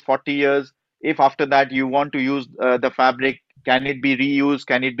 years, 40 years. If after that you want to use the fabric, can it be reused?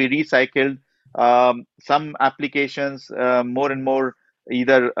 Can it be recycled? Some applications more and more.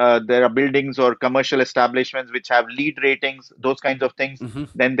 either there are buildings or commercial establishments which have LEED ratings, those kinds of things. Hmm.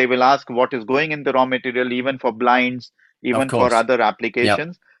 Then they will ask what is going in the raw material, even for blinds, Of even for course. other Yep.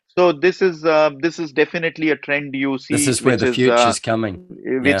 applications. So this is definitely a trend you This see, is where the future's coming.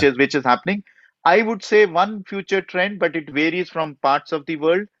 Yeah. which is happening. I would say one future trend, but it varies from parts of the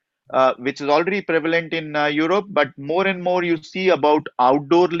world, which is already prevalent in Europe, but more and more you see about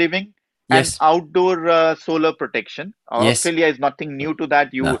outdoor living and Yes. outdoor solar protection. Yes. Australia is nothing new to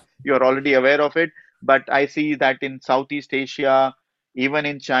that. No. You are already aware of it, but I see that in Southeast Asia, even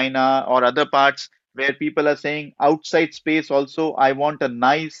in China or other parts where people are saying outside space also, I want a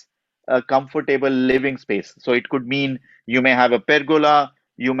nice, comfortable living space. So it could mean you may have a pergola,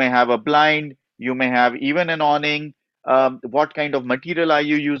 you may have a blind, you may have even an awning. What kind of material are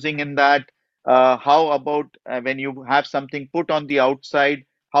you using in that? How about when you have something put on the outside,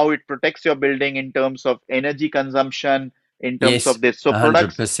 how it protects your building in terms of energy consumption, in terms Yes. of this. So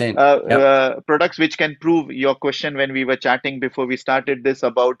 100%. Yep. products which can prove your question when we were chatting before we started this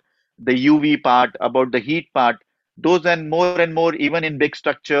about the UV part, about the heat part, those and more, even in big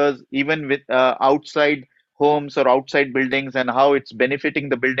structures, even with outside homes or outside buildings, and how it's benefiting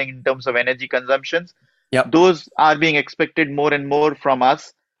the building in terms of energy consumptions. Yep. Those are being expected more and more from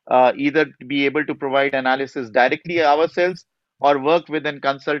us, either to be able to provide analysis directly ourselves or work with a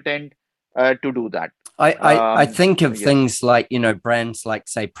consultant to do that. I think of Yes, things like, brands like,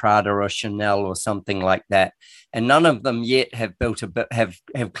 say, Prada or Chanel or something like that, and none of them yet have built a bit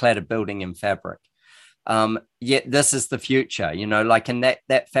have clad a building in fabric. Yet this is the future, like, and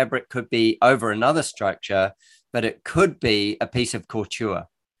that fabric could be over another structure, but it could be a piece of couture,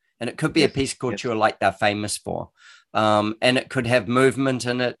 and it could be a yes, piece of yes, couture like they're famous for. And it could have movement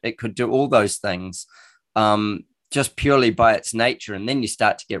in it. It could do all those things. Just purely by its nature, and then you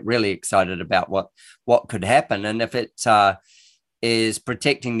start to get really excited about what could happen. And if it is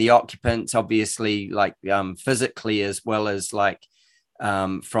protecting the occupants, obviously, like, physically, as well as, like,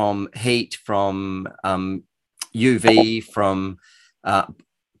 from heat, from UV, from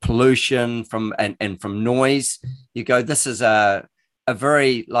pollution, and from noise, you go, this is a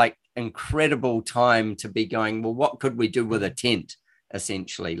very, like, incredible time to be going, well, what could we do with a tent,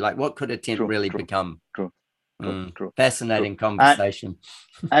 essentially? Like, what could a tent true, really true, become? true, true, true, true. Fascinating And conversation.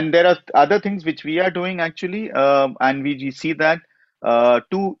 and there are other things which we are doing actually, and we see that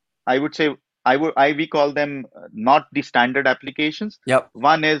two. I would say we call them not the standard applications. Yep.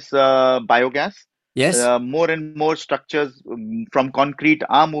 One is biogas. Yes. More and more structures from concrete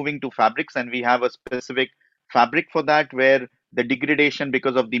are moving to fabrics, and we have a specific fabric for that, where the degradation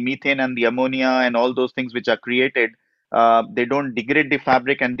because of the methane and the ammonia and all those things which are created, they don't degrade the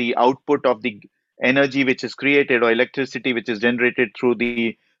fabric, and the output of the energy which is created or electricity which is generated through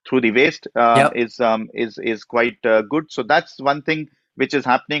the waste Yep. is quite good. So that's one thing which is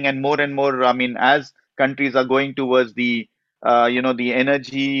happening, and more. I mean, as countries are going towards the the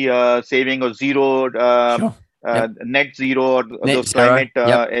energy saving or zero Sure. Yep. net zero or Net those zero. climate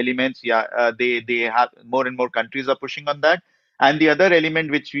Yep. elements. Yeah, they have more and more countries are pushing on that. And the other element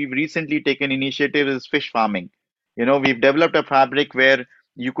which we've recently taken initiative is fish farming. We've developed a fabric where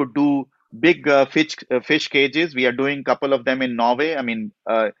you could do big fish cages. We are doing a couple of them in Norway. I mean,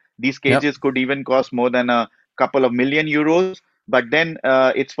 these Yep. cages could even cost more than a couple of million euros. But then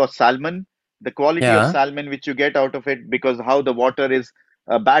it's for salmon. The quality of Yeah. salmon which you get out of it, because how the water is,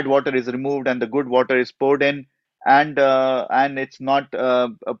 bad water is removed and the good water is poured in, and it's not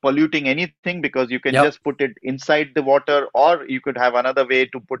polluting anything, because you can Yep. just put it inside the water, or you could have another way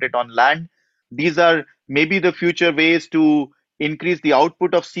to put it on land. These are maybe the future ways to increase the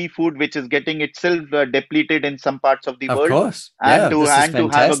output of seafood, which is getting itself depleted in some parts of the Of world, course. Yeah. This is and to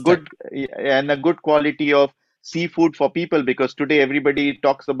have a fantastic. good and a good quality of seafood for people, because today everybody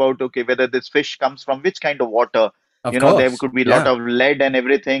talks about, okay, whether this fish comes from which kind of water. Of There course. could be a lot Yeah. of lead and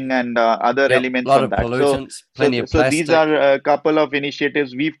everything, and other Yep. A elements lot on of that. So pollutants, plenty of so these are plastic. a couple of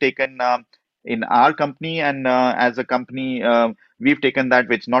initiatives we've taken in our company, and as a company, we've taken that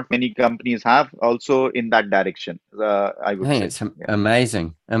which not many companies have, also in that direction, I would Hey, say. it's Yeah.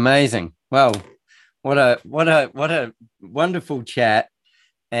 amazing. Amazing. Well, what a wonderful chat,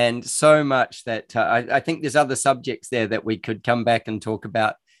 and so much that I think there's other subjects there that we could come back and talk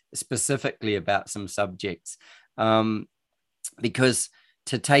about, specifically about some subjects, um, because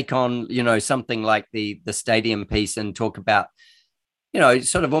to take on, something like the stadium piece and talk about,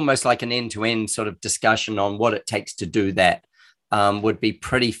 sort of almost like an end-to-end sort of discussion on what it takes to do that, would be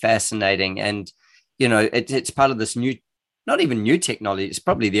pretty fascinating. And it's part of this new, not even new technology, it's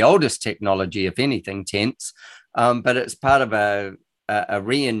probably the oldest technology, if anything, tents, but it's part of a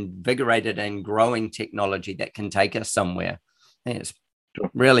reinvigorated and growing technology that can take us somewhere. I think it's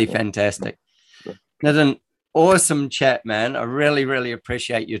Sure. Really Sure. fantastic. Sure. Nitin, awesome chat, man. I really, really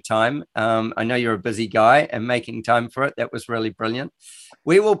appreciate your time. I know you're a busy guy and making time for it. That was really brilliant.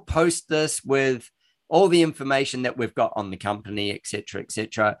 We will post this with all the information that we've got on the company, et cetera, et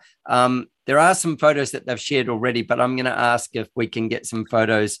cetera. There are some photos that they've shared already, but I'm going to ask if we can get some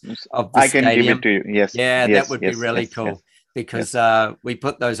photos of the I can give stadium. it to you. Yes. Yeah, Yes. that would Yes. be really Yes. cool Yes. because Yes. we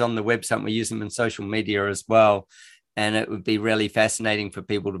put those on the website and we use them in social media as well. And it would be really fascinating for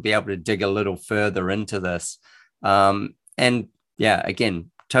people to be able to dig a little further into this. And yeah,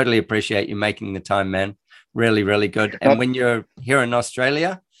 again, totally appreciate you making the time, man. Really, really good. And when you're here in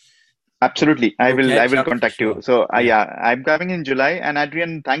Australia, absolutely, I we'll will. I catch will up for contact you. sure. So, Yeah, yeah, I'm coming in July. And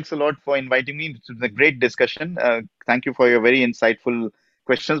Adrian, thanks a lot for inviting me. It was a great discussion. Thank you for your very insightful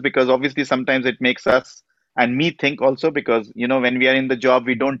questions, because obviously sometimes it makes us and me think also, because when we are in the job,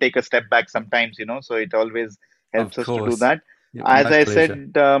 we don't take a step back sometimes. So it always of helps us to do course. that. Yeah, As my I pleasure.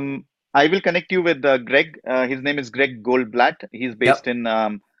 said, I will connect you with Greg. His name is Greg Goldblatt. He's based Yep. in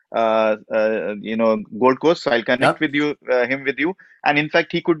Gold Coast. So I'll connect Yep. with him with you. And in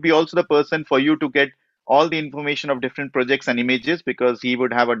fact, he could be also the person for you to get all the information of different projects and images, because he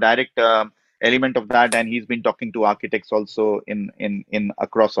would have a direct element of that, and he's been talking to architects also in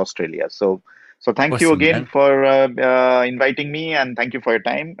across Australia. So thank you Awesome, again man. for inviting me, and thank you for your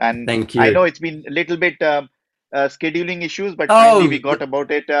time. And Thank I you. know it's been a little bit scheduling issues, but finally we Oh, got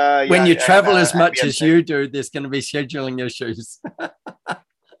about it. when you travel as And we much are as you do, there's going to be scheduling issues.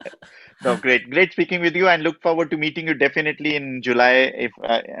 no, great speaking with you, and look forward to meeting you definitely in July if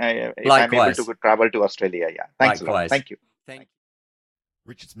I'm able to Likewise. travel to Australia. Yeah, thanks a lot. Likewise. Thank you. Thank you.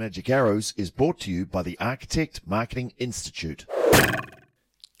 Richard's Magic Arrows is brought to you by the Architect Marketing Institute.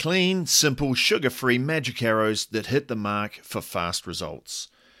 Clean, simple, sugar-free magic arrows that hit the mark for fast results.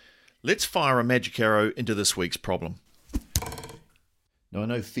 Let's fire a magic arrow into this week's problem. Now, I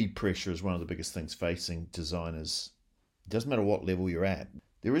know feed pressure is one of the biggest things facing designers. It doesn't matter what level you're at.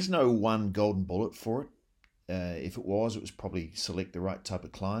 There is no one golden bullet for it. If it was probably select the right type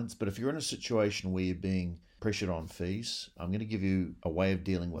of clients. But if you're in a situation where you're being pressured on fees, I'm going to give you a way of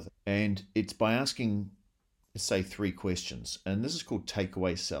dealing with it. And it's by asking, say, 3 questions. And this is called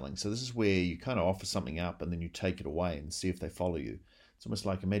takeaway selling. So this is where you kind of offer something up and then you take it away and see if they follow you. It's almost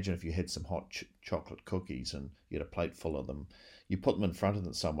like, imagine if you had some hot chocolate cookies and you had a plate full of them. You put them in front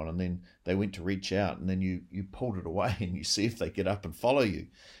of someone and then they went to reach out and then you pulled it away and you see if they get up and follow you.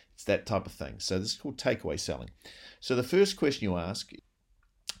 It's that type of thing. So this is called takeaway selling. So the first question you ask,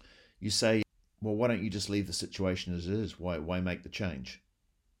 you say, well, why don't you just leave the situation as it is? Why make the change?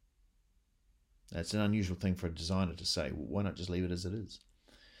 That's an unusual thing for a designer to say. Well, why not just leave it as it is?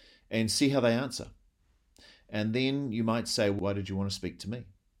 And see how they answer. And then you might say, why did you want to speak to me?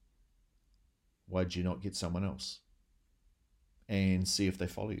 Why did you not get someone else? And see if they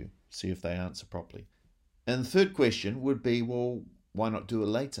follow you. See if they answer properly. And the third question would be, well, why not do it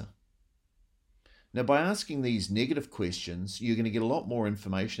later? Now, by asking these negative questions, you're going to get a lot more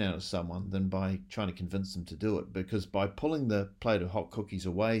information out of someone than by trying to convince them to do it. Because by pulling the plate of hot cookies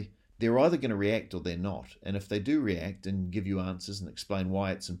away, they're either going to react or they're not. And if they do react and give you answers and explain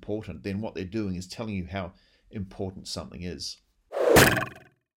why it's important, then what they're doing is telling you how important something is.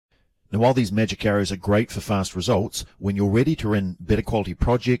 Now, while these magic arrows are great for fast results, when you're ready to run better quality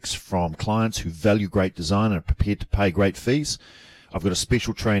projects from clients who value great design and are prepared to pay great fees, I've got a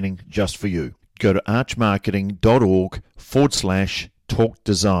special training just for you. Go to archmarketing.org/talk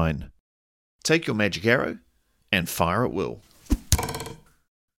design. Take your magic arrow and fire at will.